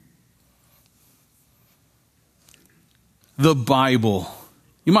the Bible.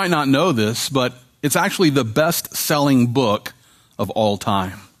 You might not know this, but it's actually the best-selling book of all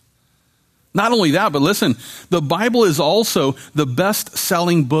time. Not only that, but listen, the Bible is also the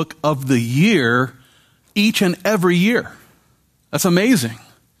best-selling book of the year each and every year. That's amazing.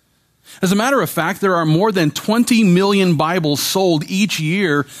 As a matter of fact, there are more than 20 million Bibles sold each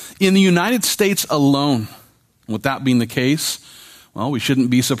year in the United States alone. With that being the case, well, we shouldn't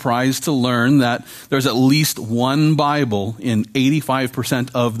be surprised to learn that there's at least one Bible in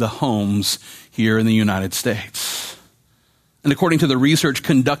 85% of the homes here in the United States. And according to the research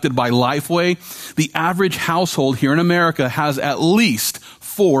conducted by Lifeway, the average household here in America has at least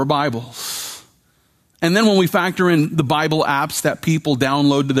 4 Bibles. And then when we factor in the Bible apps that people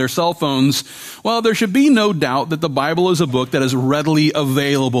download to their cell phones, well, there should be no doubt that the Bible is a book that is readily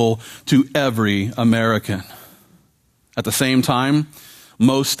available to every American. At the same time,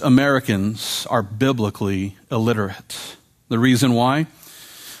 most Americans are biblically illiterate. The reason why?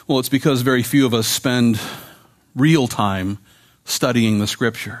 Well, it's because very few of us spend real time studying the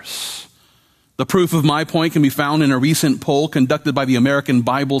Scriptures. The proof of my point can be found in a recent poll conducted by the American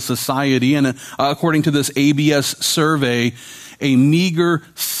Bible Society, and according to this ABS survey, a meager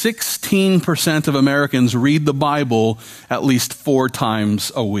 16% of Americans read the Bible at least 4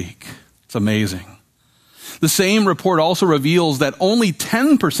 times a week. It's amazing. The same report also reveals that only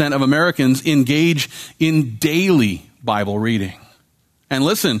 10% of Americans engage in daily Bible reading. And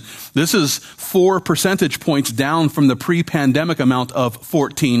listen, this is 4 percentage points down from the pre-pandemic amount of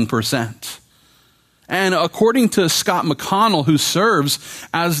 14%. And according to Scott McConnell, who serves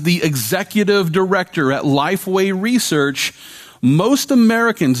as the executive director at Lifeway Research, most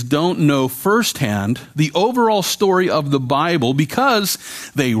Americans don't know firsthand the overall story of the Bible because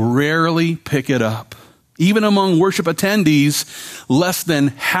they rarely pick it up. Even among worship attendees, less than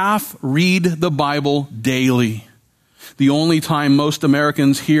half read the Bible daily. The only time most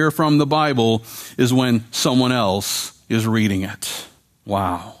Americans hear from the Bible is when someone else is reading it.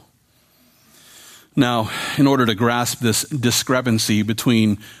 Wow. Now, in order to grasp this discrepancy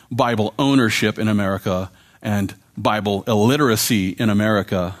between Bible ownership in America and Bible illiteracy in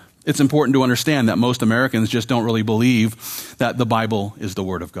America, it's important to understand that most Americans just don't really believe that the Bible is the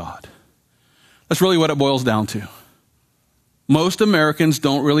Word of God. That's really what it boils down to. Most Americans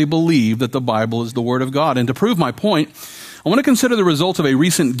don't really believe that the Bible is the Word of God. And to prove my point, I want to consider the results of a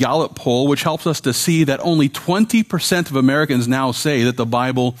recent Gallup poll, which helps us to see that only 20% of Americans now say that the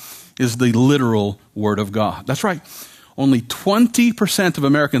Bible is the literal Word of God. That's right. Only 20% of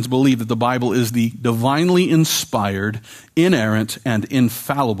Americans believe that the Bible is the divinely inspired, inerrant, and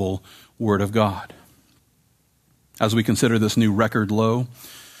infallible Word of God. As we consider this new record low,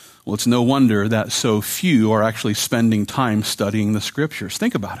 well, it's no wonder that so few are actually spending time studying the Scriptures.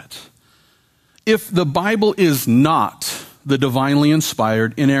 Think about it. If the Bible is not the divinely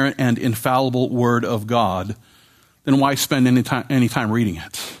inspired, inerrant, and infallible Word of God, then why spend any time reading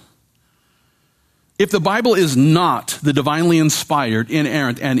it? If the Bible is not the divinely inspired,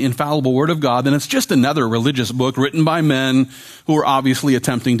 inerrant, and infallible Word of God, then it's just another religious book written by men who are obviously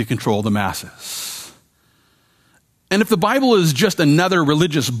attempting to control the masses. And if the Bible is just another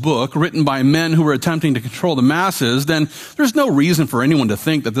religious book written by men who are attempting to control the masses, then there's no reason for anyone to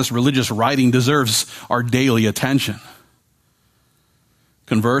think that this religious writing deserves our daily attention.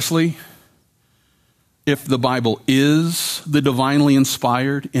 Conversely, if the Bible is the divinely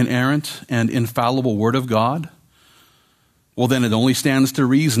inspired, inerrant, and infallible Word of God, well, then it only stands to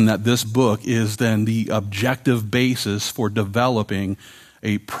reason that this book is then the objective basis for developing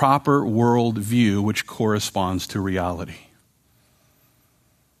a proper worldview which corresponds to reality.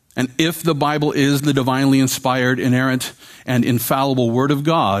 And if the Bible is the divinely inspired, inerrant, and infallible Word of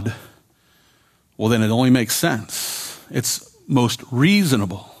God, well, then it only makes sense. It's most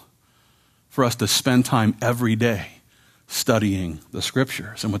reasonable for us to spend time every day studying the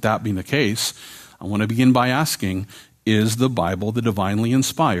Scriptures. And with that being the case, I want to begin by asking, is the Bible the divinely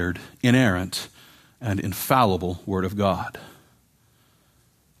inspired, inerrant, and infallible Word of God?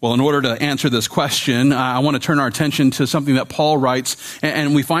 Well, in order to answer this question, I want to turn our attention to something that Paul writes,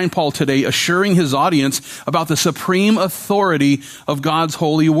 and we find Paul today assuring his audience about the supreme authority of God's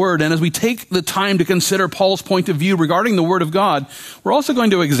holy word. And as we take the time to consider Paul's point of view regarding the Word of God, we're also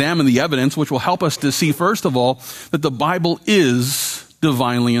going to examine the evidence which will help us to see, first of all, that the Bible is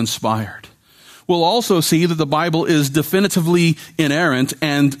divinely inspired. We'll also see that the Bible is definitively inerrant,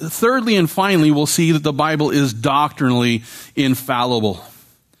 and thirdly and finally, we'll see that the Bible is doctrinally infallible.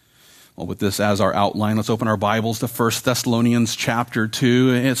 Well, with this as our outline, let's open our Bibles to 1 Thessalonians chapter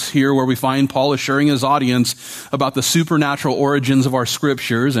 2. It's here where we find Paul assuring his audience about the supernatural origins of our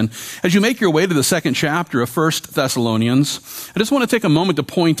scriptures. And as you make your way to the second chapter of 1 Thessalonians, I just want to take a moment to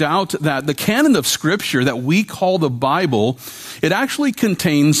point out that the canon of scripture that we call the Bible, it actually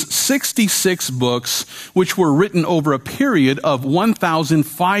contains 66 books which were written over a period of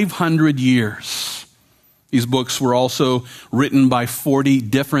 1,500 years. These books were also written by 40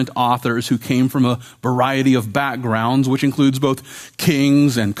 different authors who came from a variety of backgrounds, which includes both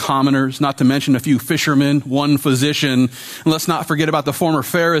kings and commoners, not to mention a few fishermen, one physician. And let's not forget about the former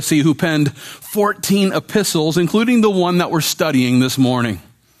Pharisee who penned 14 epistles, including the one that we're studying this morning.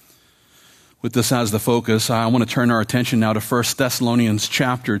 With this as the focus, I want to turn our attention now to 1 Thessalonians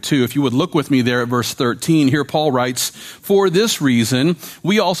chapter 2. If you would look with me there at verse 13, here Paul writes, "For this reason,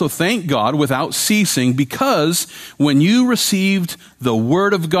 we also thank God without ceasing, because when you received the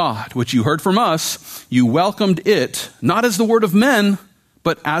word of God, which you heard from us, you welcomed it, not as the word of men,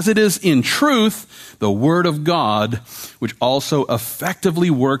 but as it is in truth, the word of God, which also effectively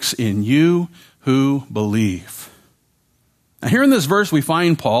works in you who believe." Now here in this verse we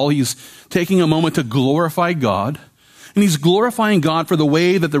find Paul, he's taking a moment to glorify God, and he's glorifying God for the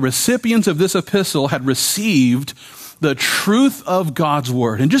way that the recipients of this epistle had received the truth of God's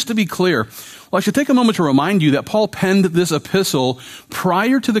word. And just to be clear, well, I should take a moment to remind you that Paul penned this epistle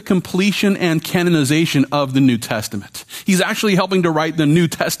prior to the completion and canonization of the New Testament. He's actually helping to write the New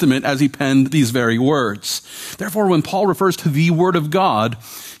Testament as he penned these very words. Therefore, when Paul refers to the Word of God,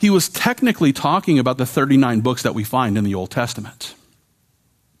 he was technically talking about the 39 books that we find in the Old Testament.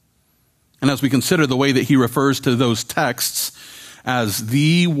 And as we consider the way that he refers to those texts as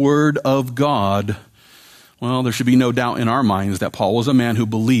the Word of God, well, there should be no doubt in our minds that Paul was a man who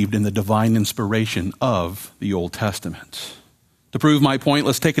believed in the divine inspiration of the Old Testament. To prove my point,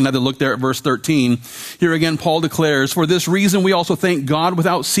 let's take another look there at verse 13. Here again, Paul declares, "For this reason we also thank God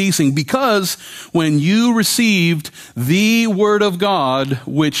without ceasing, because when you received the word of God,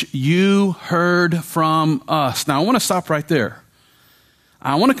 which you heard from us." Now, I want to stop right there.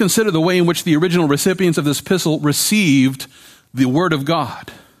 I want to consider the way in which the original recipients of this epistle received the word of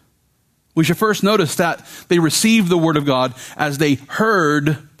God. We should first notice that they received the word of God as they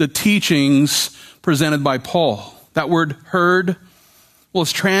heard the teachings presented by Paul. That word heard, well,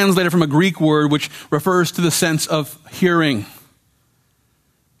 it's translated from a Greek word which refers to the sense of hearing.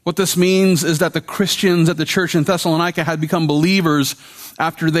 What this means is that the Christians at the church in Thessalonica had become believers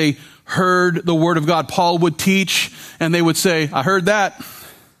after they heard the word of God. Paul would teach and they would say, "I heard that."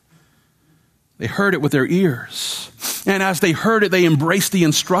 They heard it with their ears. And as they heard it, they embraced the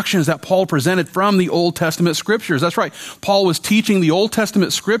instructions that Paul presented from the Old Testament scriptures. That's right. Paul was teaching the Old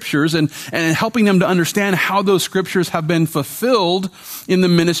Testament scriptures and helping them to understand how those scriptures have been fulfilled in the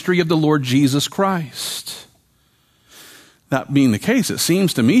ministry of the Lord Jesus Christ. That being the case, it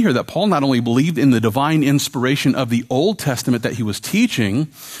seems to me here that Paul not only believed in the divine inspiration of the Old Testament that he was teaching,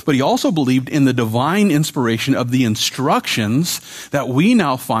 but he also believed in the divine inspiration of the instructions that we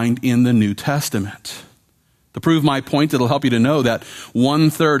now find in the New Testament. To prove my point, it'll help you to know that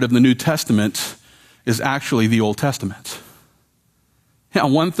 1/3 of the New Testament is actually the Old Testament. Yeah,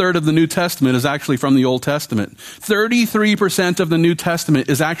 1/3 of the New Testament is actually from the Old Testament. 33% of the New Testament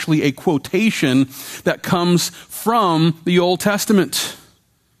is actually a quotation that comes from the Old Testament.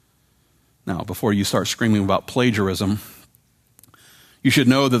 Now, before you start screaming about plagiarism, you should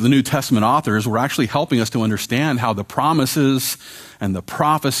know that the New Testament authors were actually helping us to understand how the promises and the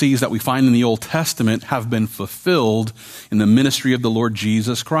prophecies that we find in the Old Testament have been fulfilled in the ministry of the Lord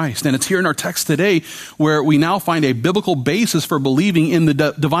Jesus Christ. And it's here in our text today where we now find a biblical basis for believing in the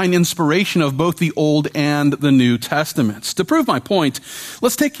divine inspiration of both the Old and the New Testaments. To prove my point,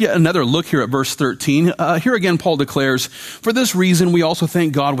 let's take yet another look here at verse 13. Here again, Paul declares, "For this reason we also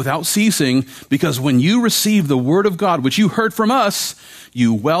thank God without ceasing, because when you received the word of God, which you heard from us,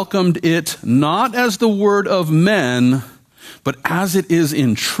 you welcomed it not as the word of men, but as it is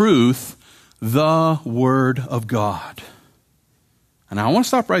in truth, the word of God." And I want to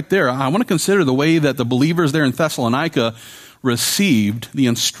stop right there. I want to consider the way that the believers there in Thessalonica received the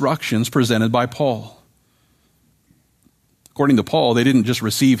instructions presented by Paul. According to Paul, they didn't just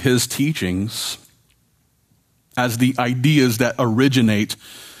receive his teachings as the ideas that originate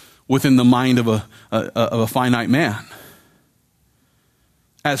within the mind of a finite man.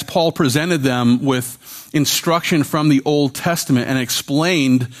 as Paul presented them with instruction from the Old Testament and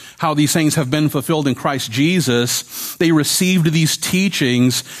explained how these things have been fulfilled in Christ Jesus, they received these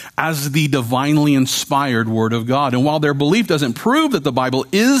teachings as the divinely inspired Word of God. And while their belief doesn't prove that the Bible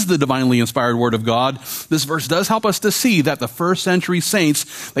is the divinely inspired Word of God, this verse does help us to see that the first century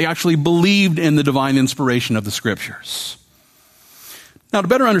saints, they actually believed in the divine inspiration of the Scriptures. Now, to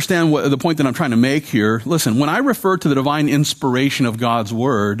better understand the point that I'm trying to make here, listen, when I refer to the divine inspiration of God's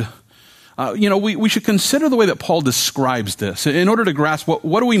Word, we should consider the way that Paul describes this in order to grasp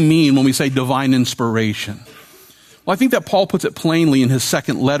what do we mean when we say divine inspiration. Well, I think that Paul puts it plainly in his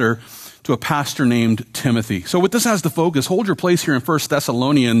second letter to a pastor named Timothy. So with this as the focus, hold your place here in 1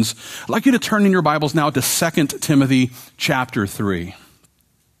 Thessalonians. I'd like you to turn in your Bibles now to 2 Timothy chapter 3.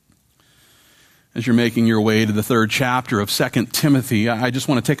 As you're making your way to the third chapter of 2 Timothy, I just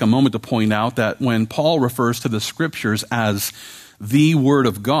want to take a moment to point out that when Paul refers to the Scriptures as the Word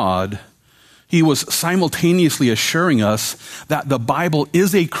of God, he was simultaneously assuring us that the Bible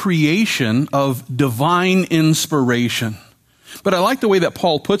is a creation of divine inspiration. But I like the way that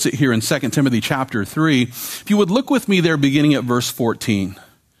Paul puts it here in 2 Timothy chapter 3. If you would look with me there beginning at verse 14.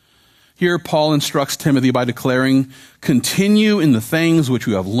 Here, Paul instructs Timothy by declaring, "Continue in the things which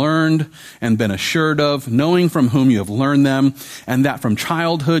you have learned and been assured of, knowing from whom you have learned them, and that from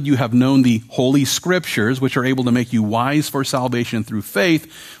childhood you have known the Holy Scriptures, which are able to make you wise for salvation through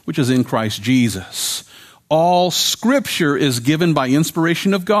faith, which is in Christ Jesus. All Scripture is given by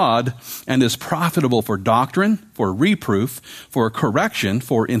inspiration of God and is profitable for doctrine, for reproof, for correction,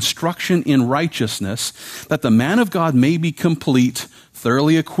 for instruction in righteousness, that the man of God may be complete,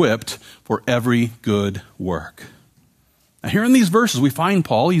 thoroughly equipped for every good work." Now here in these verses we find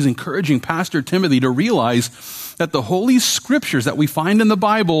Paul, he's encouraging Pastor Timothy to realize that the Holy Scriptures that we find in the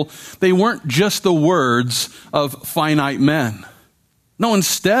Bible, they weren't just the words of finite men. No,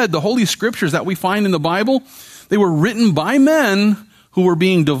 instead, the Holy Scriptures that we find in the Bible, they were written by men who were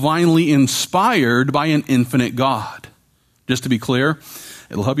being divinely inspired by an infinite God. Just to be clear,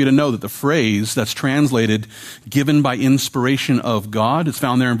 it'll help you to know that the phrase that's translated given by inspiration of God, it's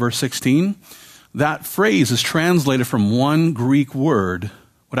found there in verse 16. That phrase is translated from one Greek word,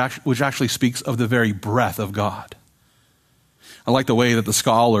 which actually speaks of the very breath of God. I like the way that the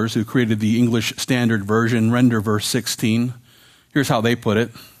scholars who created the English Standard Version render verse 16. Here's how they put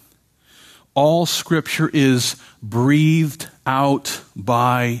it. All Scripture is breathed out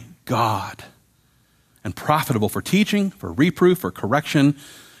by God and profitable for teaching, for reproof, for correction,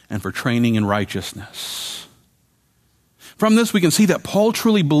 and for training in righteousness. From this, we can see that Paul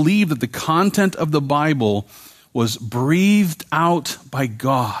truly believed that the content of the Bible was breathed out by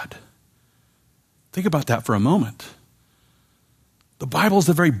God. Think about that for a moment. The Bible is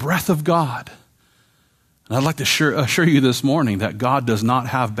the very breath of God. And I'd like to assure you this morning that God does not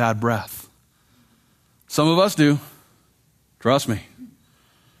have bad breath. Some of us do. Trust me.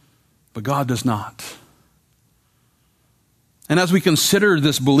 But God does not. And as we consider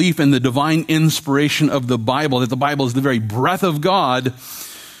this belief in the divine inspiration of the Bible, that the Bible is the very breath of God,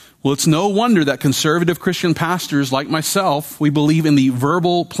 well, it's no wonder that conservative Christian pastors like myself, we believe in the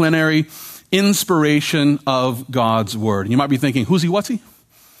verbal plenary inspiration of God's Word. And you might be thinking, who's he, what's he?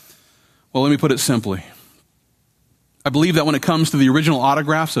 Well, let me put it simply. I believe that when it comes to the original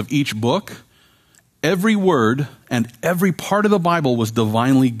autographs of each book, every word and every part of the Bible was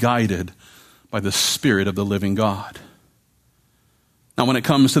divinely guided by the Spirit of the living God. Now, when it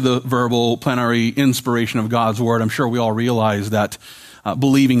comes to the verbal plenary inspiration of God's Word, I'm sure we all realize that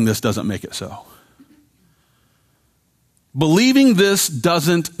believing this doesn't make it so. Believing this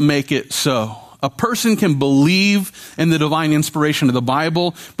doesn't make it so. A person can believe in the divine inspiration of the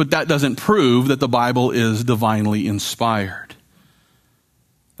Bible, but that doesn't prove that the Bible is divinely inspired.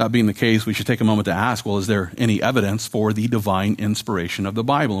 That being the case, we should take a moment to ask, well, is there any evidence for the divine inspiration of the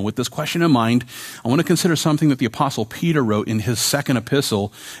Bible? And with this question in mind, I want to consider something that the Apostle Peter wrote in his second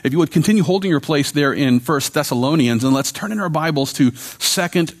epistle. If you would continue holding your place there in 1 Thessalonians, and let's turn in our Bibles to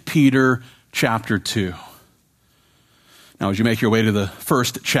 2 Peter chapter 2. Now, as you make your way to the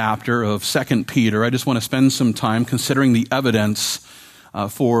first chapter of 2 Peter, I just want to spend some time considering the evidence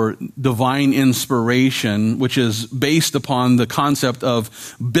for divine inspiration, which is based upon the concept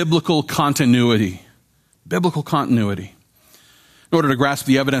of biblical continuity. Biblical continuity. In order to grasp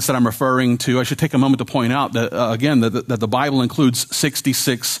the evidence that I'm referring to, I should take a moment to point out that, that the Bible includes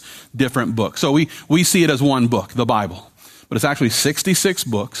 66 different books. So we see it as one book, the Bible. But it's actually 66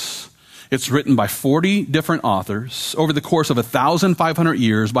 books. It's written by 40 different authors over the course of 1,500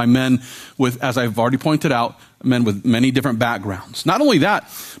 years by men with, as I've already pointed out, men with many different backgrounds. Not only that,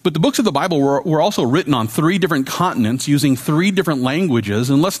 but the books of the Bible were also written on 3 different continents using 3 different languages.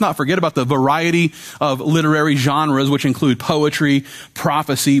 And let's not forget about the variety of literary genres, which include poetry,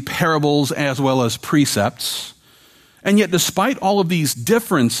 prophecy, parables, as well as precepts. And yet, despite all of these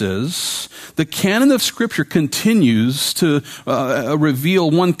differences, the canon of Scripture continues to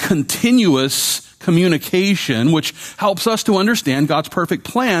reveal one continuous communication, which helps us to understand God's perfect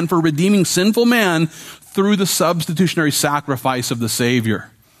plan for redeeming sinful man through the substitutionary sacrifice of the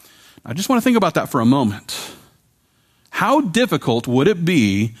Savior. I just want to think about that for a moment. How difficult would it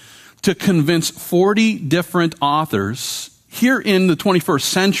be to convince 40 different authors here in the 21st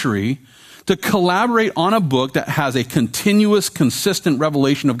century to collaborate on a book that has a continuous, consistent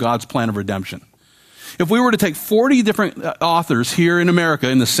revelation of God's plan of redemption? If we were to take 40 different authors here in America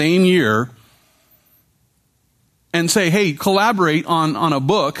in the same year and say, hey, collaborate on a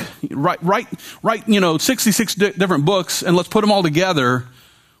book, write 66 different books, and let's put them all together,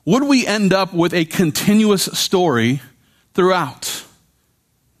 would we end up with a continuous story throughout?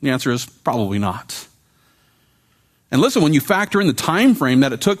 The answer is probably not. And listen, when you factor in the time frame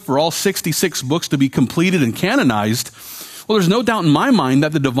that it took for all 66 books to be completed and canonized, well, there's no doubt in my mind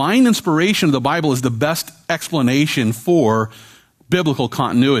that the divine inspiration of the Bible is the best explanation for biblical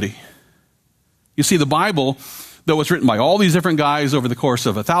continuity. You see, the Bible, though it's written by all these different guys over the course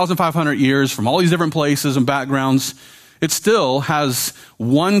of 1,500 years from all these different places and backgrounds, it still has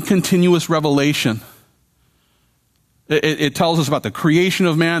one continuous revelation. It tells us about the creation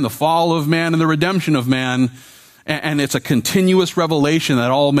of man, the fall of man, and the redemption of man. And it's a continuous revelation that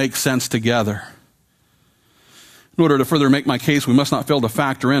all makes sense together. In order to further make my case, we must not fail to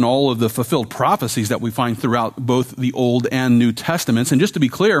factor in all of the fulfilled prophecies that we find throughout both the Old and New Testaments. And just to be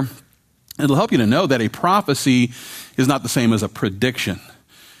clear, it'll help you to know that a prophecy is not the same as a prediction.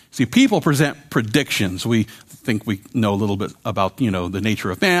 See, people present predictions. We think we know a little bit about, the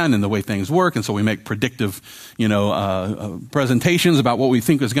nature of man and the way things work, and so we make predictive, presentations about what we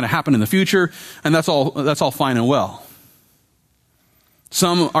think is going to happen in the future, and that's all fine and well.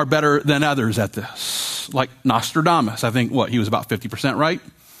 Some are better than others at this, like Nostradamus. I think, he was about 50% right?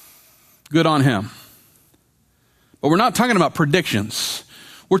 Good on him. But we're not talking about predictions.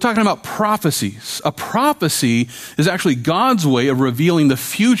 We're talking about prophecies. A prophecy is actually God's way of revealing the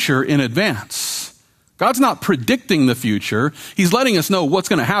future in advance. God's not predicting the future. He's letting us know what's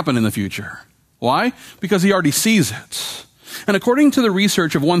going to happen in the future. Why? Because he already sees it. And according to the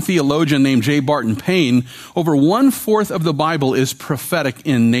research of one theologian named J. Barton Payne, over 1/4 of the Bible is prophetic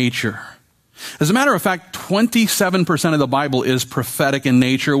in nature. As a matter of fact, 27% of the Bible is prophetic in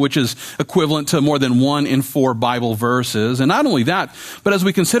nature, which is equivalent to more than 1 in 4 Bible verses. And not only that, but as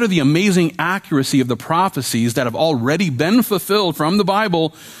we consider the amazing accuracy of the prophecies that have already been fulfilled from the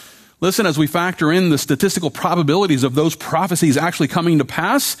Bible, listen, as we factor in the statistical probabilities of those prophecies actually coming to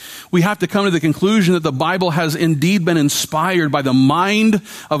pass, we have to come to the conclusion that the Bible has indeed been inspired by the mind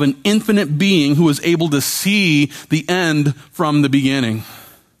of an infinite being who is able to see the end from the beginning.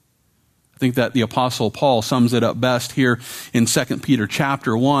 I think that the Apostle Paul sums it up best here in 2 Peter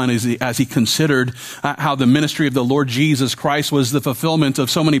chapter 1 as he considered how the ministry of the Lord Jesus Christ was the fulfillment of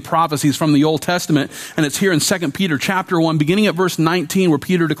so many prophecies from the Old Testament. And it's here in 2 Peter chapter 1, beginning at verse 19, where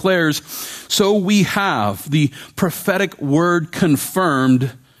Peter declares, "So we have the prophetic word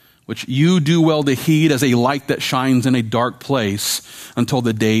confirmed, which you do well to heed as a light that shines in a dark place until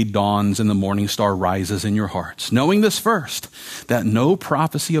the day dawns and the morning star rises in your hearts. Knowing this first, that no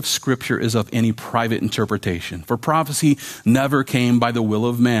prophecy of Scripture is of any private interpretation. For prophecy never came by the will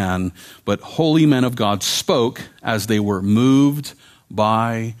of man, but holy men of God spoke as they were moved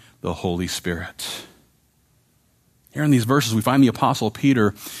by the Holy Spirit." Here in these verses, we find the Apostle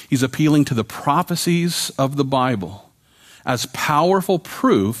Peter, he's appealing to the prophecies of the Bible as powerful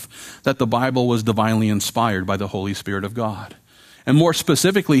proof that the Bible was divinely inspired by the Holy Spirit of God. And more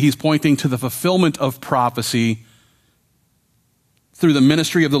specifically, he's pointing to the fulfillment of prophecy through the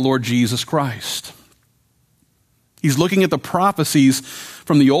ministry of the Lord Jesus Christ. He's looking at the prophecies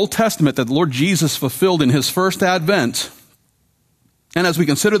from the Old Testament that the Lord Jesus fulfilled in his first advent. And as we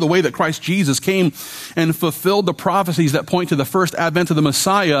consider the way that Christ Jesus came and fulfilled the prophecies that point to the first advent of the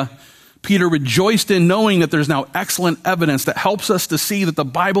Messiah, Peter rejoiced in knowing that there's now excellent evidence that helps us to see that the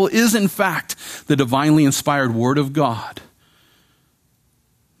Bible is in fact the divinely inspired Word of God.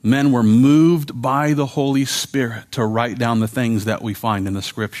 Men were moved by the Holy Spirit to write down the things that we find in the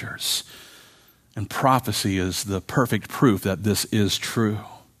Scriptures. And prophecy is the perfect proof that this is true.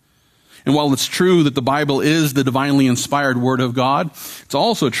 And while it's true that the Bible is the divinely inspired Word of God, it's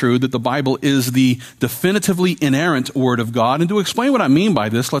also true that the Bible is the definitively inerrant Word of God. And to explain what I mean by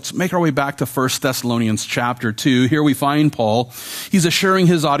this, let's make our way back to 1 Thessalonians chapter 2. Here we find Paul. He's assuring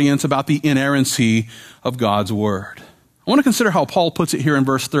his audience about the inerrancy of God's Word. I want to consider how Paul puts it here in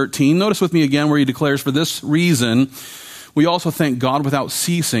verse 13. Notice with me again where he declares, "For this reason, we also thank God without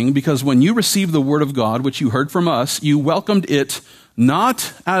ceasing, because when you received the Word of God, which you heard from us, you welcomed it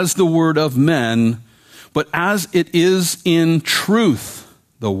not as the word of men, but as it is in truth,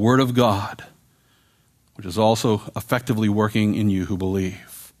 the Word of God, which is also effectively working in you who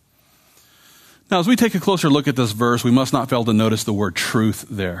believe." Now, as we take a closer look at this verse, we must not fail to notice the word truth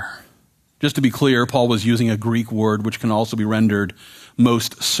there. Just to be clear, Paul was using a Greek word which can also be rendered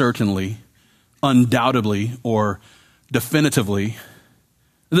most certainly, undoubtedly, or definitively.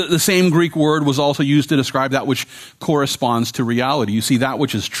 The same Greek word was also used to describe that which corresponds to reality. You see, that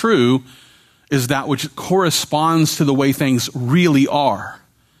which is true is that which corresponds to the way things really are.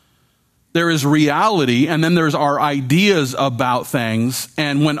 There is reality, and then there's our ideas about things.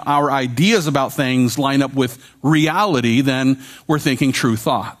 And when our ideas about things line up with reality, then we're thinking true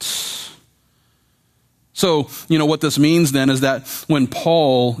thoughts. So, what this means then is that when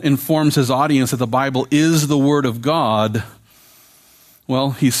Paul informs his audience that the Bible is the Word of God,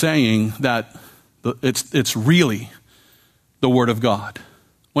 well, he's saying that it's really the Word of God.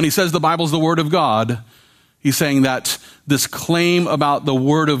 When he says the Bible's the Word of God, he's saying that this claim about the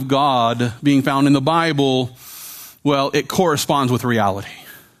Word of God being found in the Bible, well, it corresponds with reality.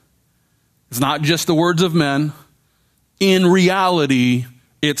 It's not just the words of men. In reality,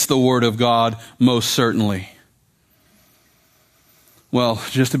 it's the Word of God, most certainly. Well,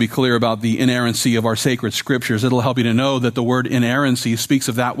 just to be clear about the inerrancy of our sacred scriptures, it'll help you to know that the word inerrancy speaks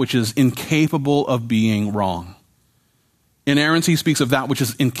of that which is incapable of being wrong. Inerrancy speaks of that which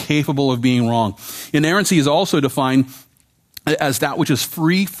is incapable of being wrong. Inerrancy is also defined as that which is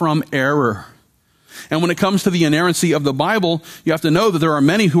free from error. And when it comes to the inerrancy of the Bible, you have to know that there are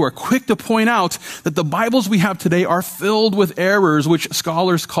many who are quick to point out that the Bibles we have today are filled with errors, which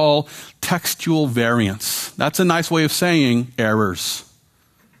scholars call textual variants. That's a nice way of saying errors.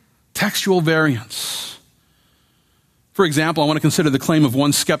 Textual variants. For example, I want to consider the claim of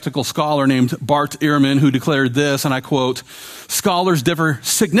one skeptical scholar named Bart Ehrman, who declared this, and I quote, "Scholars differ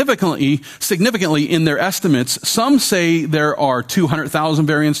significantly in their estimates. Some say there are 200,000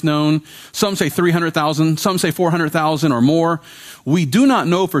 variants known. Some say 300,000. Some say 400,000 or more. We do not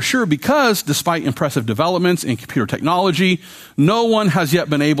know for sure because, despite impressive developments in computer technology, no one has yet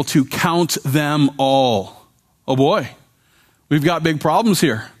been able to count them all." Oh boy, we've got big problems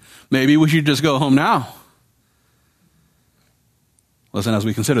here. Maybe we should just go home now. Listen, as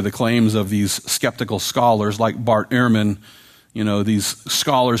we consider the claims of these skeptical scholars like Bart Ehrman, these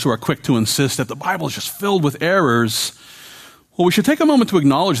scholars who are quick to insist that the Bible is just filled with errors, well, we should take a moment to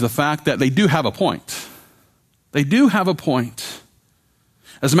acknowledge the fact that they do have a point. They do have a point.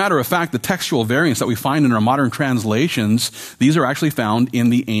 As a matter of fact, the textual variants that we find in our modern translations, these are actually found in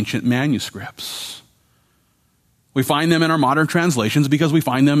the ancient manuscripts. We find them in our modern translations because we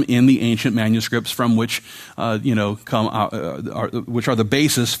find them in the ancient manuscripts from which, which are the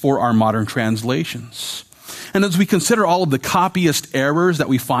basis for our modern translations. And as we consider all of the copyist errors that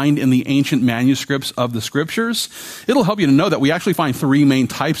we find in the ancient manuscripts of the scriptures, it'll help you to know that we actually find three main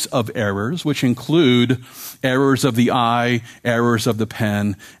types of errors, which include errors of the eye, errors of the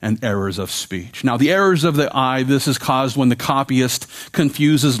pen, and errors of speech. Now, the errors of the eye, this is caused when the copyist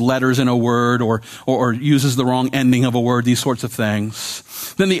confuses letters in a word or uses the wrong ending of a word, these sorts of things.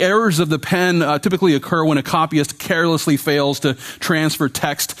 Then the errors of the pen typically occur when a copyist carelessly fails to transfer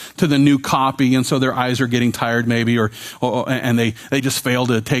text to the new copy, and so their eyes are getting tired maybe, and they just fail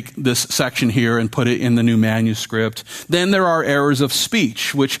to take this section here and put it in the new manuscript. Then there are errors of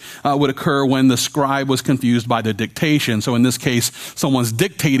speech, which would occur when the scribe was confused by the dictation. So in this case, someone's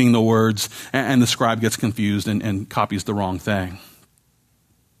dictating the words, and the scribe gets confused and copies the wrong thing.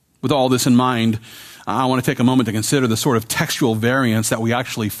 With all this in mind, I want to take a moment to consider the sort of textual variants that we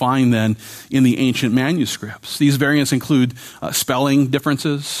actually find then in the ancient manuscripts. These variants include spelling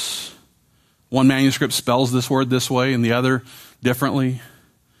differences. One manuscript spells this word this way and the other differently.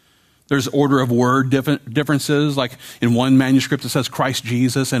 There's order of word differences, like in one manuscript it says Christ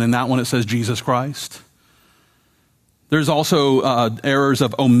Jesus, and in that one it says Jesus Christ. There's also errors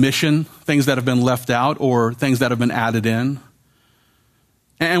of omission, things that have been left out or things that have been added in.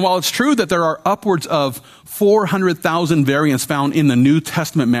 And while it's true that there are upwards of 400,000 variants found in the New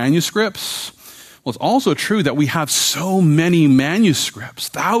Testament manuscripts, Well, it's also true that we have so many manuscripts,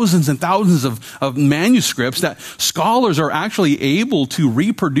 thousands and thousands of manuscripts, that scholars are actually able to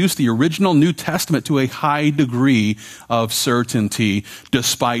reproduce the original New Testament to a high degree of certainty,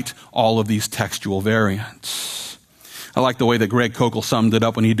 despite all of these textual variants. I like the way that Greg Kokel summed it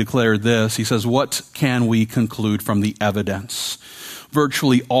up when he declared this. He says, "What can we conclude from the evidence?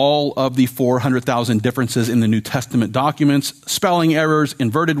 Virtually all of the 400,000 differences in the New Testament documents, spelling errors,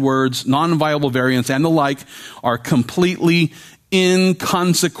 inverted words, non-viable variants, and the like, are completely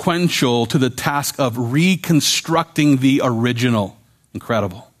inconsequential to the task of reconstructing the original."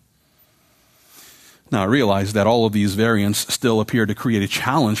 Incredible. Now, I realize that all of these variants still appear to create a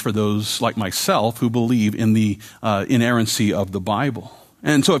challenge for those like myself who believe in the inerrancy of the Bible.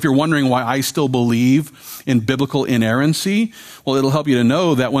 And so if you're wondering why I still believe in biblical inerrancy, well, it'll help you to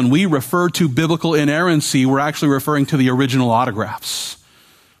know that when we refer to biblical inerrancy, we're actually referring to the original autographs.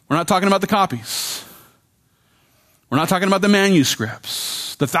 We're not talking about the copies. We're not talking about the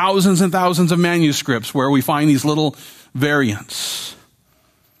manuscripts, the thousands and thousands of manuscripts where we find these little variants.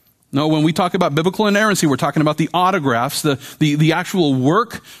 No, when we talk about biblical inerrancy, we're talking about the autographs, the actual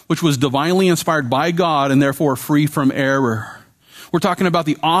work which was divinely inspired by God and therefore free from error. We're talking about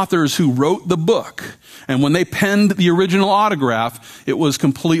the authors who wrote the book. And when they penned the original autograph, it was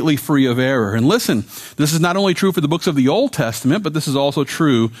completely free of error. And listen, this is not only true for the books of the Old Testament, but this is also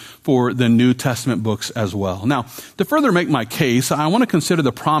true for the New Testament books as well. Now, to further make my case, I want to consider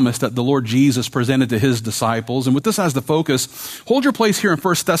the promise that the Lord Jesus presented to his disciples. And with this as the focus, hold your place here in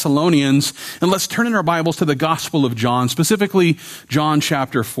 1 Thessalonians, and let's turn in our Bibles to the Gospel of John, specifically John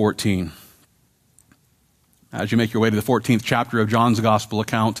chapter 14. As you make your way to the 14th chapter of John's gospel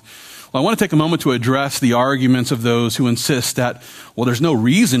account, well, I want to take a moment to address the arguments of those who insist that, well, there's no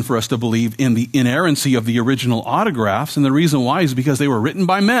reason for us to believe in the inerrancy of the original autographs. And the reason why is because they were written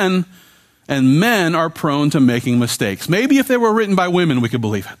by men, and men are prone to making mistakes. Maybe if they were written by women, we could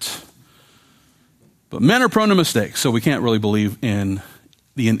believe it. But men are prone to mistakes, so we can't really believe in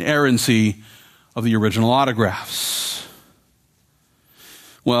the inerrancy of the original autographs.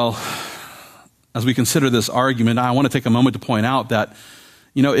 Well, as we consider this argument, I want to take a moment to point out that,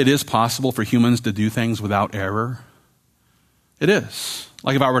 it is possible for humans to do things without error. It is.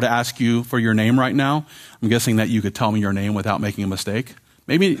 Like if I were to ask you for your name right now, I'm guessing that you could tell me your name without making a mistake.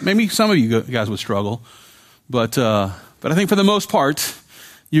 Maybe some of you guys would struggle, but I think for the most part,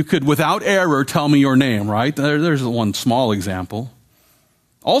 you could without error tell me your name, right? There's one small example.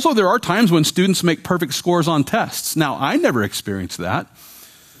 Also, there are times when students make perfect scores on tests. Now, I never experienced that.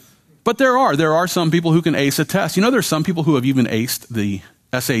 But there are some people who can ace a test. There's some people who have even aced the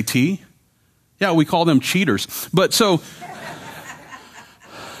SAT. Yeah, we call them cheaters. But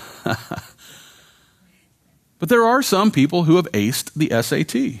there are some people who have aced the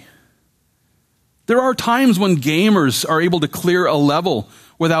SAT. There are times when gamers are able to clear a level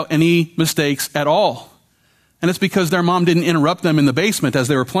without any mistakes at all. And it's because their mom didn't interrupt them in the basement as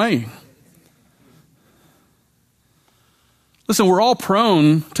they were playing. Listen, we're all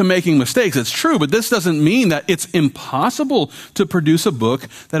prone to making mistakes. It's true, but this doesn't mean that it's impossible to produce a book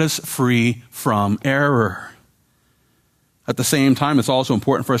that is free from error. At the same time, it's also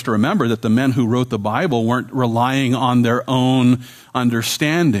important for us to remember that the men who wrote the Bible weren't relying on their own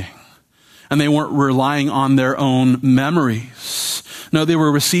understanding, and they weren't relying on their own memories. No, they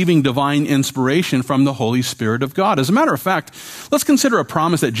were receiving divine inspiration from the Holy Spirit of God. As a matter of fact, let's consider a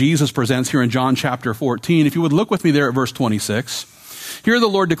promise that Jesus presents here in John chapter 14. If you would look with me there at verse 26. Here the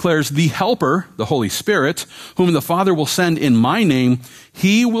Lord declares, "The Helper, the Holy Spirit, whom the Father will send in my name,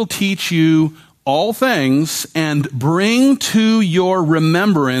 he will teach you all things and bring to your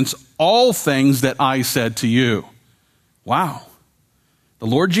remembrance all things that I said to you." Wow. The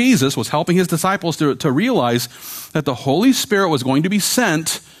Lord Jesus was helping his disciples to realize that the Holy Spirit was going to be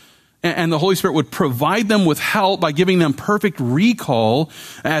sent, and the Holy Spirit would provide them with help by giving them perfect recall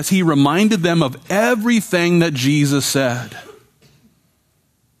as he reminded them of everything that Jesus said.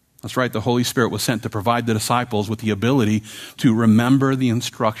 That's right, the Holy Spirit was sent to provide the disciples with the ability to remember the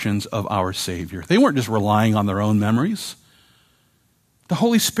instructions of our Savior. They weren't just relying on their own memories. The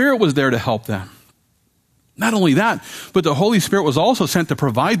Holy Spirit was there to help them. Not only that, but the Holy Spirit was also sent to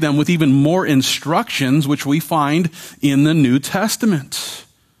provide them with even more instructions, which we find in the New Testament.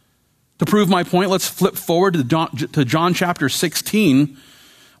 To prove my point, let's flip forward to John chapter 16.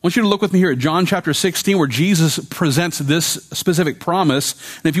 I want you to look with me here at John chapter 16, where Jesus presents this specific promise.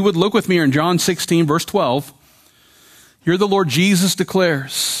 And if you would look with me here in John 16, verse 12, here the Lord Jesus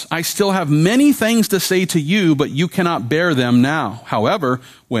declares, "I still have many things to say to you, but you cannot bear them now. However,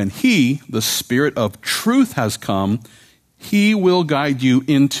 when he, the Spirit of truth, has come, he will guide you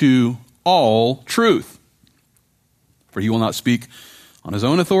into all truth. For he will not speak on his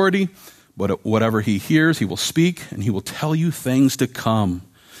own authority, but whatever he hears, he will speak, and he will tell you things to come.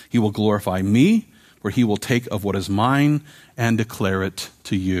 He will glorify me, for he will take of what is mine and declare it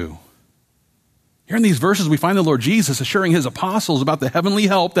to you. Here in these verses, we find the Lord Jesus assuring his apostles about the heavenly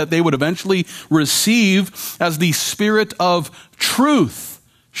help that they would eventually receive as the Spirit of truth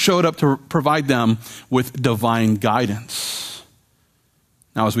showed up to provide them with divine guidance.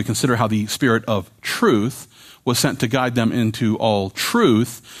 Now, as we consider how the Spirit of truth was sent to guide them into all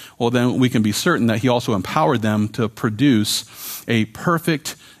truth, well, then we can be certain that he also empowered them to produce a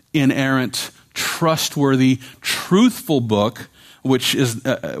perfect, inerrant, trustworthy, truthful book, which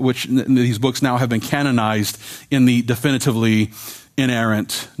these books now have been canonized in the definitively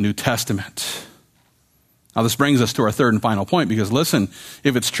inerrant New Testament. Now, this brings us to our third and final point, because listen,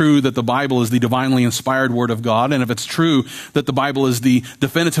 if it's true that the Bible is the divinely inspired Word of God, and if it's true that the Bible is the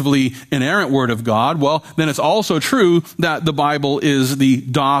definitively inerrant Word of God, well, then it's also true that the Bible is the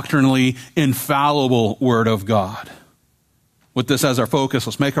doctrinally infallible Word of God. With this as our focus,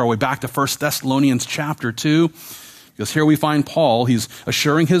 let's make our way back to 1 Thessalonians chapter 2, because here we find Paul, he's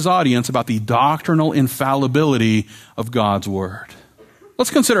assuring his audience about the doctrinal infallibility of God's Word. Let's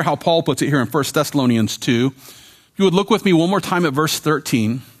consider how Paul puts it here in 1 Thessalonians 2. If you would look with me one more time at verse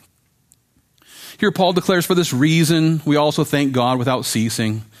 13. Here Paul declares, "For this reason we also thank God without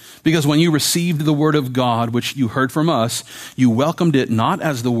ceasing, because when you received the word of God, which you heard from us, you welcomed it not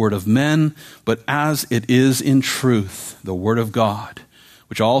as the word of men, but as it is in truth, the word of God,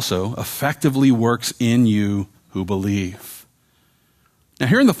 which also effectively works in you who believe." Now,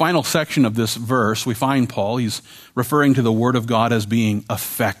 here in the final section of this verse, we find Paul, he's referring to the word of God as being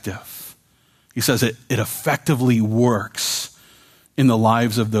effective. He says it effectively works in the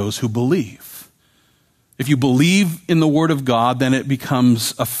lives of those who believe. If you believe in the word of God, then it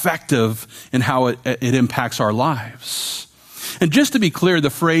becomes effective in how it impacts our lives. And just to be clear, the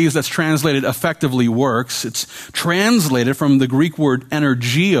phrase that's translated effectively works, it's translated from the Greek word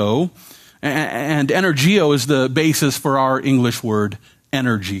energio, and energio is the basis for our English word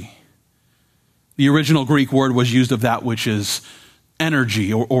energy. The original Greek word was used of that which is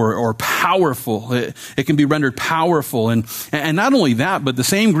energy or powerful. It can be rendered powerful. And not only that, but the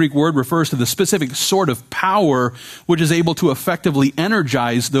same Greek word refers to the specific sort of power which is able to effectively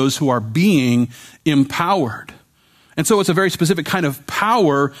energize those who are being empowered. And so it's a very specific kind of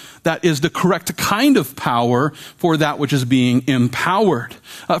power that is the correct kind of power for that which is being empowered.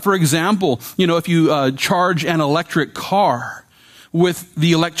 For example, if you charge an electric car with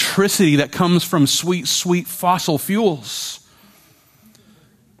the electricity that comes from sweet, sweet fossil fuels,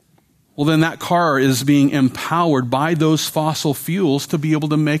 well, then that car is being empowered by those fossil fuels to be able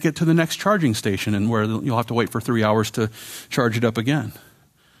to make it to the next charging station, and where you'll have to wait for 3 hours to charge it up again.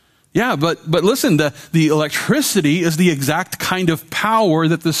 Yeah, but listen, the electricity is the exact kind of power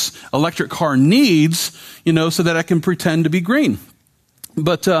that this electric car needs, so that it can pretend to be green.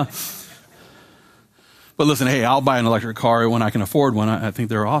 But listen, hey, I'll buy an electric car when I can afford one. I think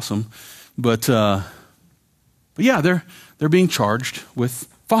they're awesome. But yeah, they're being charged with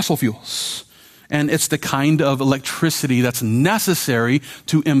fossil fuels. And it's the kind of electricity that's necessary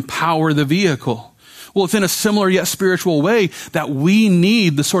to empower the vehicle. Well, it's in a similar yet spiritual way that we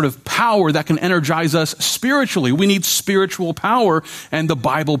need the sort of power that can energize us spiritually. We need spiritual power, and the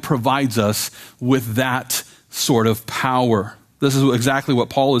Bible provides us with that sort of power. This is exactly what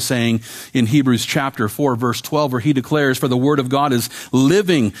Paul is saying in Hebrews chapter 4, verse 12, where he declares, "For the word of God is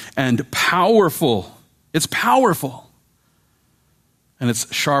living and powerful." It's powerful. And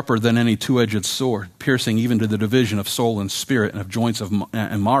it's sharper than any two-edged sword, piercing even to the division of soul and spirit and of joints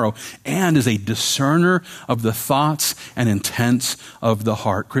and marrow, and is a discerner of the thoughts and intents of the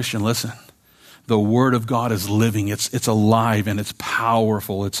heart. Christian, listen. The Word of God is living. It's alive and it's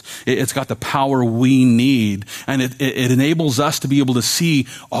powerful. It's got the power we need. And it enables us to be able to see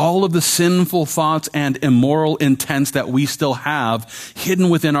all of the sinful thoughts and immoral intents that we still have hidden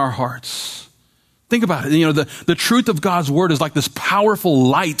within our hearts. Think about it. The truth of God's word is like this powerful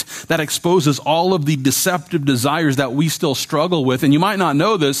light that exposes all of the deceptive desires that we still struggle with. And you might not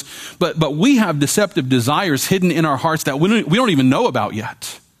know this, but we have deceptive desires hidden in our hearts that we don't even know about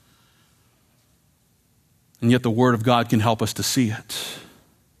yet. And yet the word of God can help us to see it.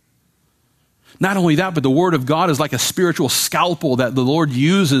 Not only that, but the Word of God is like a spiritual scalpel that the Lord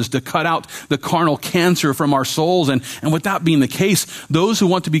uses to cut out the carnal cancer from our souls. And with that being the case, those who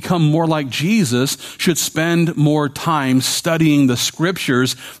want to become more like Jesus should spend more time studying the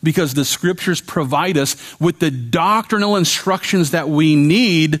Scriptures, because the Scriptures provide us with the doctrinal instructions that we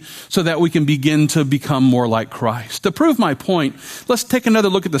need so that we can begin to become more like Christ. To prove my point, let's take another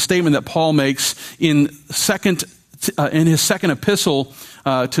look at the statement that Paul makes in his second epistle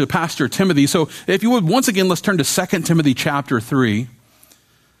to Pastor Timothy. So if you would, once again, let's turn to 2 Timothy chapter 3.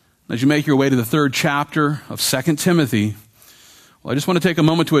 As you make your way to the third chapter of 2 Timothy, well, I just want to take a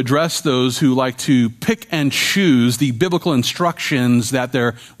moment to address those who like to pick and choose the biblical instructions that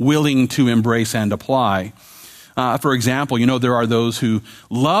they're willing to embrace and apply. For example, there are those who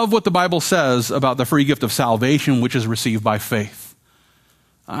love what the Bible says about the free gift of salvation, which is received by faith.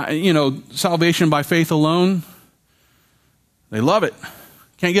 Salvation by faith alone, they love it.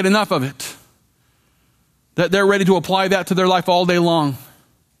 Can't get enough of it. That they're ready to apply that to their life all day long.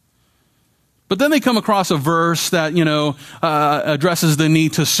 But then they come across a verse that, addresses the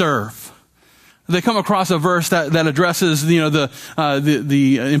need to serve. They come across a verse that addresses, the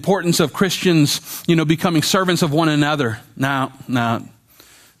importance of Christians, becoming servants of one another. Now,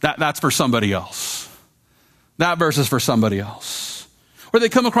 that's for somebody else. That verse is for somebody else. Or they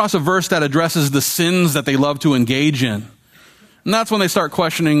come across a verse that addresses the sins that they love to engage in. And that's when they start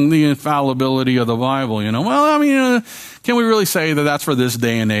questioning the infallibility of the Bible, can we really say that that's for this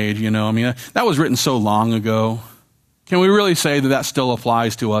day and age, that was written so long ago. Can we really say that that still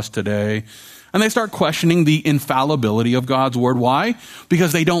applies to us today? And they start questioning the infallibility of God's word. Why?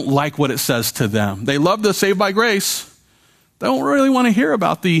 Because they don't like what it says to them. They love the saved by grace. They don't really want to hear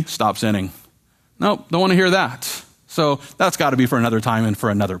about the stop sinning. Nope, don't want to hear that. So that's got to be for another time and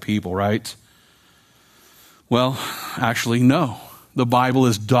for another people, right? Well, actually, no. The Bible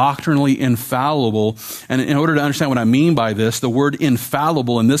is doctrinally infallible. And in order to understand what I mean by this, the word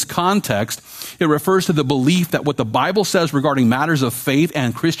infallible in this context, it refers to the belief that what the Bible says regarding matters of faith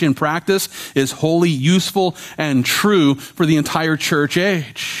and Christian practice is wholly useful and true for the entire church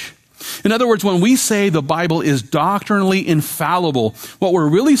age. In other words, when we say the Bible is doctrinally infallible, what we're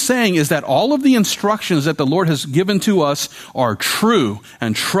really saying is that all of the instructions that the Lord has given to us are true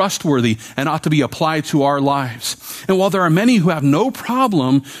and trustworthy and ought to be applied to our lives. And while there are many who have no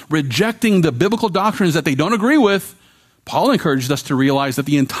problem rejecting the biblical doctrines that they don't agree with, Paul encouraged us to realize that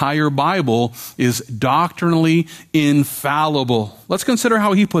the entire Bible is doctrinally infallible. Let's consider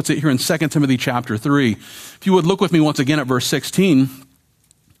how he puts it here in 2 Timothy chapter 3. If you would look with me once again at verse 16.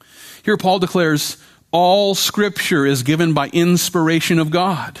 Here Paul declares, all Scripture is given by inspiration of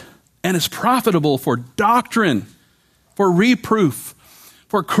God and is profitable for doctrine, for reproof,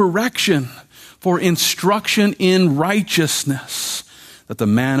 for correction, for instruction in righteousness, that the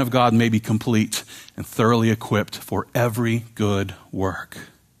man of God may be complete and thoroughly equipped for every good work.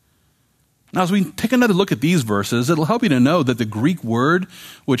 Now, as we take another look at these verses, it'll help you to know that the Greek word,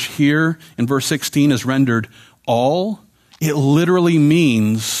 which here in verse 16 is rendered all, it literally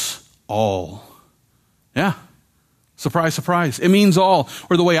means all. Yeah. Surprise, surprise. It means all.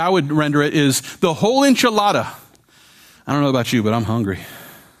 Or the way I would render it is the whole enchilada. I don't know about you, but I'm hungry.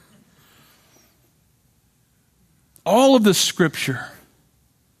 All of the Scripture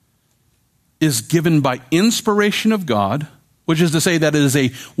is given by inspiration of God, which is to say that it is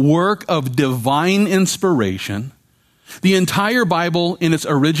a work of divine inspiration. The entire Bible in its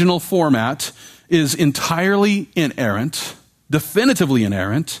original format is entirely inerrant, definitively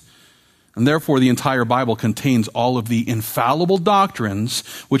inerrant, and therefore the entire Bible contains all of the infallible doctrines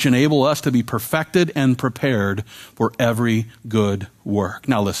which enable us to be perfected and prepared for every good work.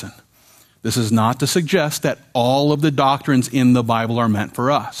 Now listen, this is not to suggest that all of the doctrines in the Bible are meant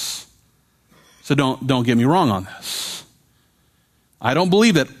for us. So don't get me wrong on this. I don't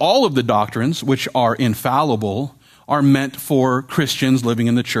believe that all of the doctrines which are infallible are meant for Christians living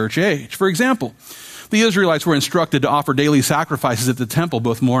in the church age. For example, the Israelites were instructed to offer daily sacrifices at the temple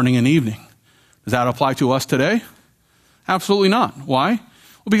both morning and evening. Does that apply to us today? Absolutely not. Why?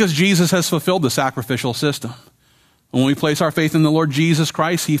 Well, because Jesus has fulfilled the sacrificial system. When we place our faith in the Lord Jesus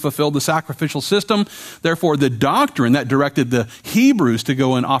Christ, he fulfilled the sacrificial system. Therefore, the doctrine that directed the Hebrews to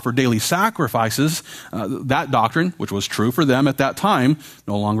go and offer daily sacrifices, that doctrine, which was true for them at that time,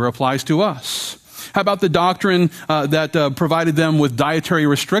 no longer applies to us. How about the doctrine that provided them with dietary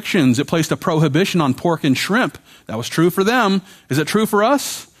restrictions? It placed a prohibition on pork and shrimp. That was true for them. Is it true for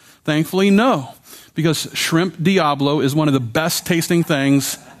us? Thankfully, no. Because shrimp Diablo is one of the best tasting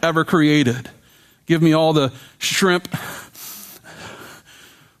things ever created. Give me all the shrimp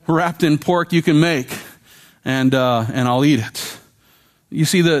wrapped in pork you can make, and I'll eat it. You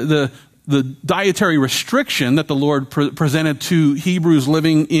see, the the dietary restriction that the Lord presented to Hebrews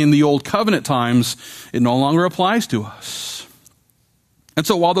living in the Old Covenant times, it no longer applies to us. And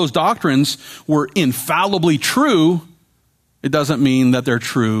so while those doctrines were infallibly true, it doesn't mean that they're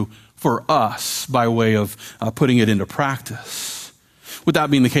true for us by way of putting it into practice. With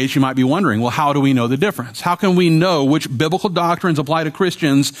that being the case, you might be wondering, well, how do we know the difference? How can we know which biblical doctrines apply to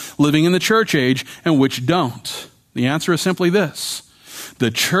Christians living in the church age and which don't? The answer is simply this.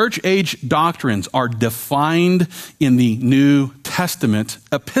 The church age doctrines are defined in the New Testament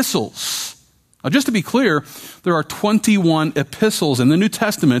epistles. Now, just to be clear, there are 21 epistles in the New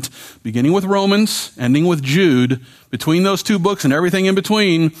Testament, beginning with Romans, ending with Jude. Between those two books and everything in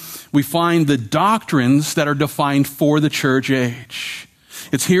between, we find the doctrines that are defined for the church age.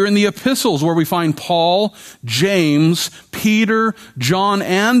 It's here in the epistles where we find Paul, James, Peter, John,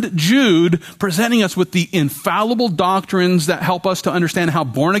 and Jude presenting us with the infallible doctrines that help us to understand how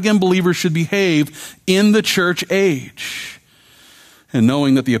born-again believers should behave in the church age. And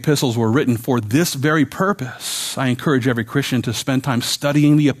knowing that the epistles were written for this very purpose, I encourage every Christian to spend time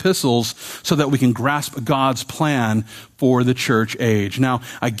studying the epistles so that we can grasp God's plan for the church age. Now,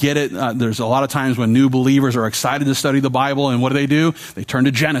 I get it. There's a lot of times when new believers are excited to study the Bible, and what do? They turn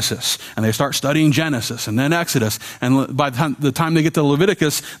to Genesis, and they start studying Genesis, and then Exodus. And by the time they get to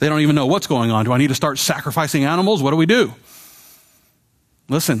Leviticus, they don't even know what's going on. Do I need to start sacrificing animals? What do we do?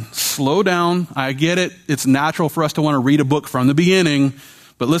 Listen, slow down. I get it. It's natural for us to want to read a book from the beginning.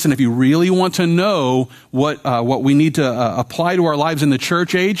 But listen, if you really want to know what we need to apply to our lives in the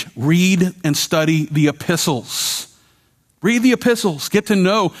church age, read and study the epistles. Read the epistles. Get to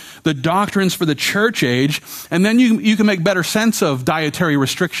know the doctrines for the church age. And then you can make better sense of dietary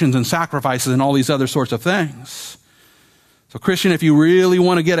restrictions and sacrifices and all these other sorts of things. So Christian, if you really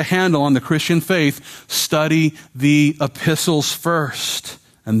want to get a handle on the Christian faith, study the epistles first.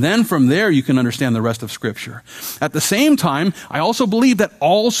 And then from there, you can understand the rest of Scripture. At the same time, I also believe that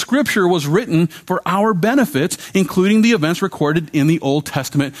all Scripture was written for our benefit, including the events recorded in the Old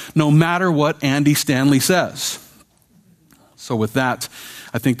Testament, no matter what Andy Stanley says. So with that,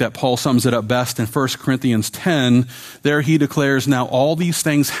 I think that Paul sums it up best in 1 Corinthians 10. There he declares, now all these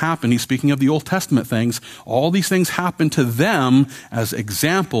things happen. He's speaking of the Old Testament things. All these things happened to them as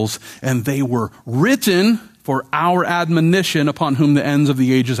examples, and they were written for our admonition, upon whom the ends of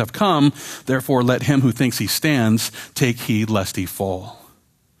the ages have come. Therefore, let him who thinks he stands take heed lest he fall.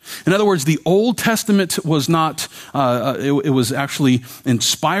 In other words, the Old Testament was not, it was actually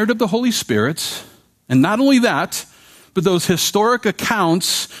inspired of the Holy Spirit. And not only that, but those historic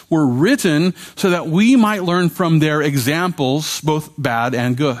accounts were written so that we might learn from their examples, both bad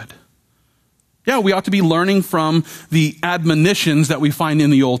and good. Yeah, we ought to be learning from the admonitions that we find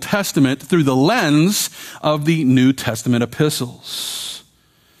in the Old Testament through the lens of the New Testament epistles.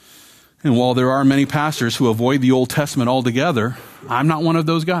 And while there are many pastors who avoid the Old Testament altogether, I'm not one of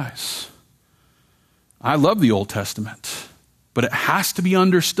those guys. I love the Old Testament, but it has to be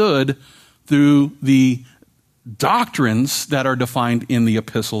understood through the doctrines that are defined in the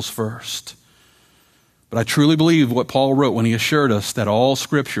epistles first. But I truly believe what Paul wrote when he assured us that all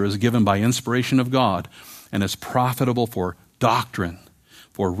Scripture is given by inspiration of God and is profitable for doctrine,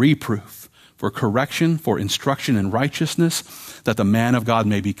 for reproof, for correction, for instruction in righteousness, that the man of God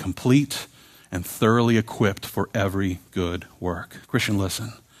may be complete and thoroughly equipped for every good work. Christian,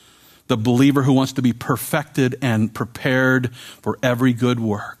 listen. The believer who wants to be perfected and prepared for every good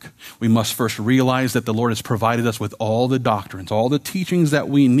work, we must first realize that the Lord has provided us with all the doctrines, all the teachings that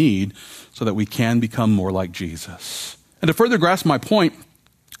we need so that we can become more like Jesus. And to further grasp my point,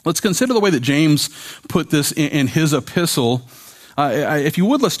 let's consider the way that James put this in his epistle. If you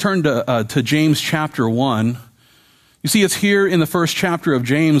would, let's turn to James chapter 1. You see, it's here in the first chapter of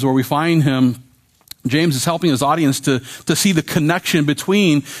James where we find him. James is helping his audience to see the connection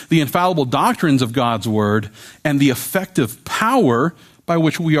between the infallible doctrines of God's word and the effective power by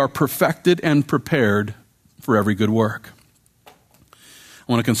which we are perfected and prepared for every good work.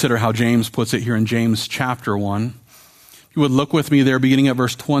 I want to consider how James puts it here in James chapter 1. If you would look with me there beginning at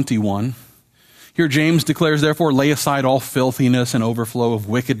verse 21. Here James declares, therefore, lay aside all filthiness and overflow of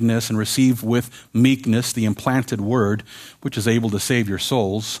wickedness and receive with meekness the implanted word, which is able to save your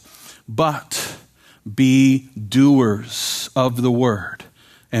souls. But be doers of the word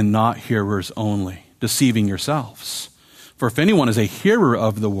and not hearers only, deceiving yourselves. For if anyone is a hearer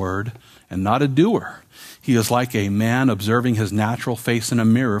of the word and not a doer, he is like a man observing his natural face in a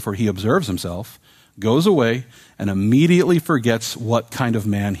mirror, for he observes himself, goes away, and immediately forgets what kind of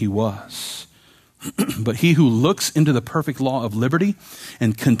man he was. But he who looks into the perfect law of liberty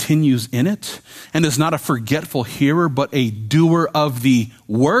and continues in it, and is not a forgetful hearer, but a doer of the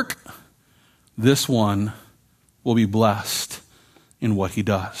work, this one will be blessed in what he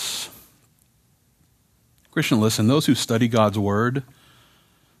does. Christian, listen, those who study God's word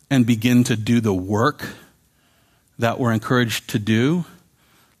and begin to do the work that we're encouraged to do,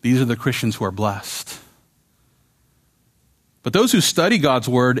 these are the Christians who are blessed. But those who study God's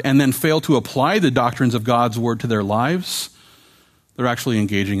word and then fail to apply the doctrines of God's word to their lives, they're actually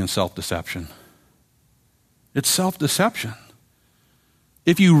engaging in self-deception. It's self-deception.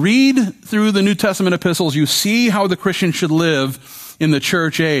 If you read through the New Testament epistles, you see how the Christian should live in the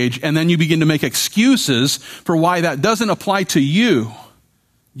church age, and then you begin to make excuses for why that doesn't apply to you.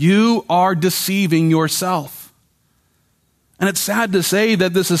 You are deceiving yourself. And it's sad to say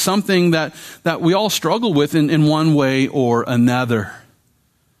that this is something that we all struggle with in one way or another.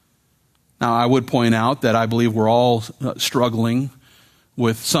 Now, I would point out that I believe we're all struggling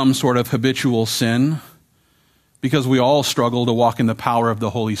with some sort of habitual sin because we all struggle to walk in the power of the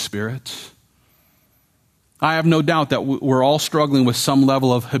Holy Spirit. I have no doubt that we're all struggling with some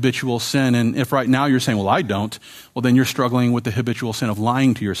level of habitual sin. And if right now you're saying, well, I don't, well, then you're struggling with the habitual sin of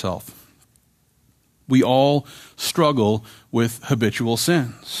lying to yourself. We all struggle with habitual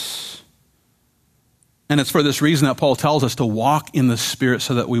sins. And it's for this reason that Paul tells us to walk in the Spirit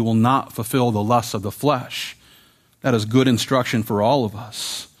so that we will not fulfill the lusts of the flesh. That is good instruction for all of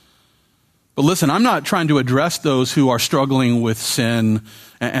us. But listen, I'm not trying to address those who are struggling with sin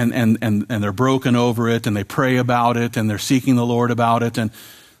and they're broken over it and they pray about it and they're seeking the Lord about it. And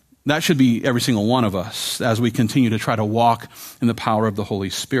that should be every single one of us as we continue to try to walk in the power of the Holy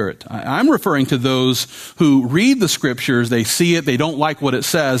Spirit. I'm referring to those who read the scriptures, they see it, they don't like what it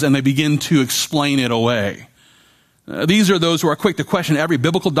says, and they begin to explain it away. These are those who are quick to question every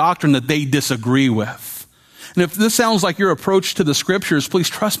biblical doctrine that they disagree with. And if this sounds like your approach to the scriptures, please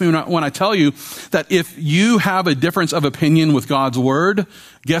trust me when I tell you that if you have a difference of opinion with God's word,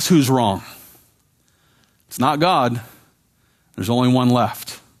 guess who's wrong? It's not God. There's only one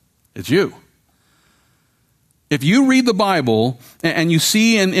left. It's you. If you read the Bible and you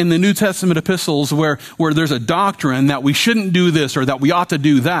see in the New Testament epistles where there's a doctrine that we shouldn't do this or that we ought to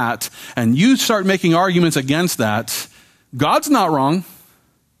do that, and you start making arguments against that, God's not wrong.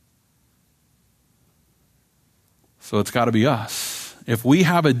 So it's got to be us. If we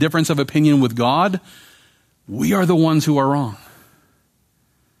have a difference of opinion with God, we are the ones who are wrong.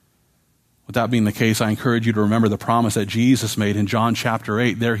 With that being the case, I encourage you to remember the promise that Jesus made in John chapter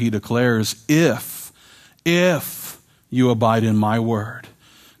 8. There he declares, if you abide in my word,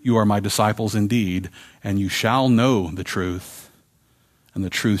 you are my disciples indeed, and you shall know the truth, and the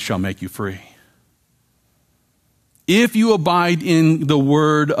truth shall make you free. If you abide in the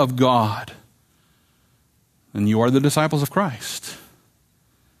word of God, then you are the disciples of Christ.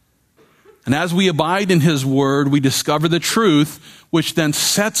 And as we abide in his word, we discover the truth, which then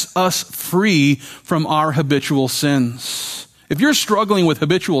sets us free from our habitual sins. If you're struggling with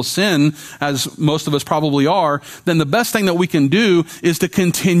habitual sin, as most of us probably are, then the best thing that we can do is to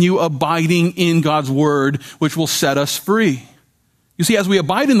continue abiding in God's word, which will set us free. You see, as we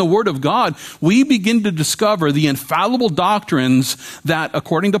abide in the word of God, we begin to discover the infallible doctrines that,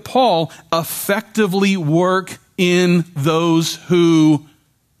 according to Paul, effectively work in those who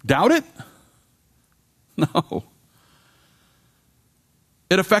doubt it? No.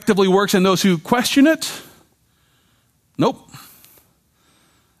 It effectively works in those who question it? Nope.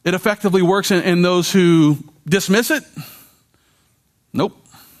 It effectively works in those who dismiss it? Nope.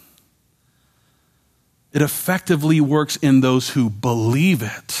 It effectively works in those who believe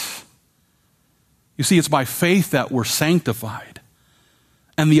it. You see, it's by faith that we're sanctified.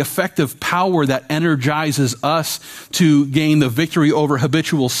 And the effective power that energizes us to gain the victory over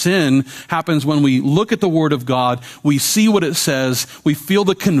habitual sin happens when we look at the Word of God, we see what it says, we feel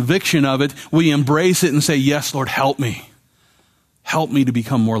the conviction of it, we embrace it and say, yes, Lord, help me. Help me to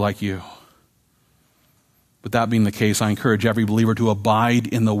become more like you. With that being the case, I encourage every believer to abide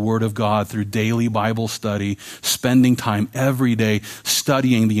in the Word of God through daily Bible study, spending time every day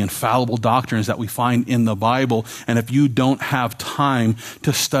studying the infallible doctrines that we find in the Bible. And if you don't have time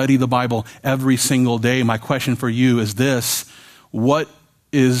to study the Bible every single day, my question for you is this: what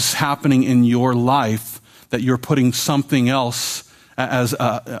is happening in your life that you're putting something else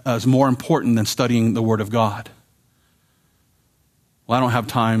as more important than studying the Word of God? Well, I don't have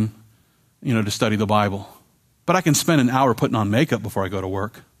time, to study the Bible. But I can spend an hour putting on makeup before I go to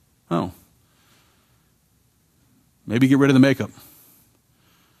work. Oh. Maybe get rid of the makeup.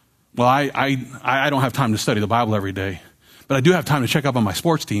 Well, I don't have time to study the Bible every day. But I do have time to check up on my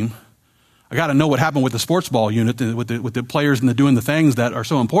sports team. I got to know what happened with the sports ball unit, with the players and doing the things that are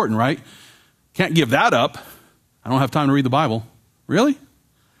so important, right? Can't give that up. I don't have time to read the Bible. Really?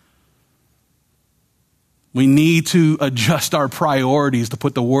 We need to adjust our priorities to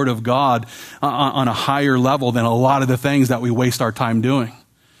put the Word of God on a higher level than a lot of the things that we waste our time doing.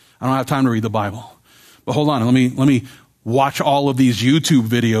 I don't have time to read the Bible. But hold on, let me watch all of these YouTube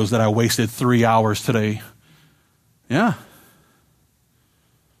videos that I wasted 3 hours today. Yeah.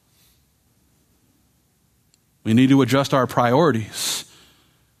 We need to adjust our priorities.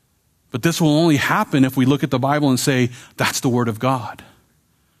 But this will only happen if we look at the Bible and say, that's the Word of God.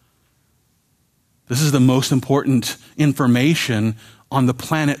 This is the most important information on the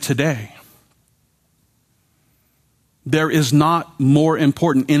planet today. There is not more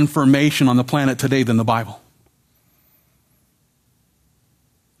important information on the planet today than the Bible.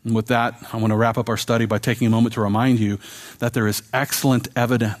 And with that, I want to wrap up our study by taking a moment to remind you that there is excellent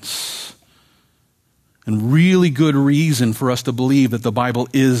evidence and really good reason for us to believe that the Bible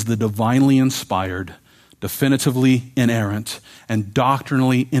is the divinely inspired, definitively inerrant, and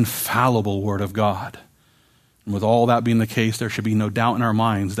doctrinally infallible Word of God. And with all that being the case, there should be no doubt in our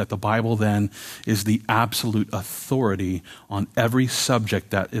minds that the Bible then is the absolute authority on every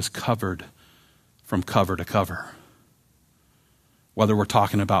subject that is covered from cover to cover. Whether we're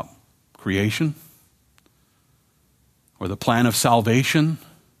talking about creation or the plan of salvation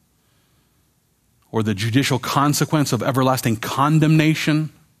or the judicial consequence of everlasting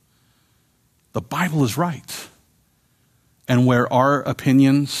condemnation, the Bible is right. And where our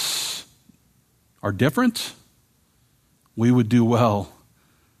opinions are different, we would do well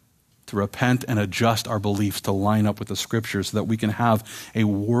to repent and adjust our beliefs to line up with the Scriptures so that we can have a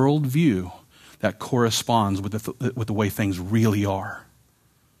worldview that corresponds with the way things really are.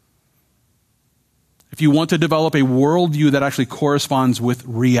 If you want to develop a worldview that actually corresponds with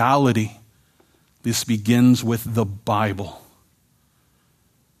reality, this begins with the Bible.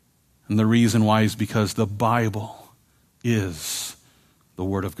 And the reason why is because the Bible is the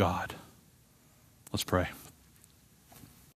Word of God. Let's pray.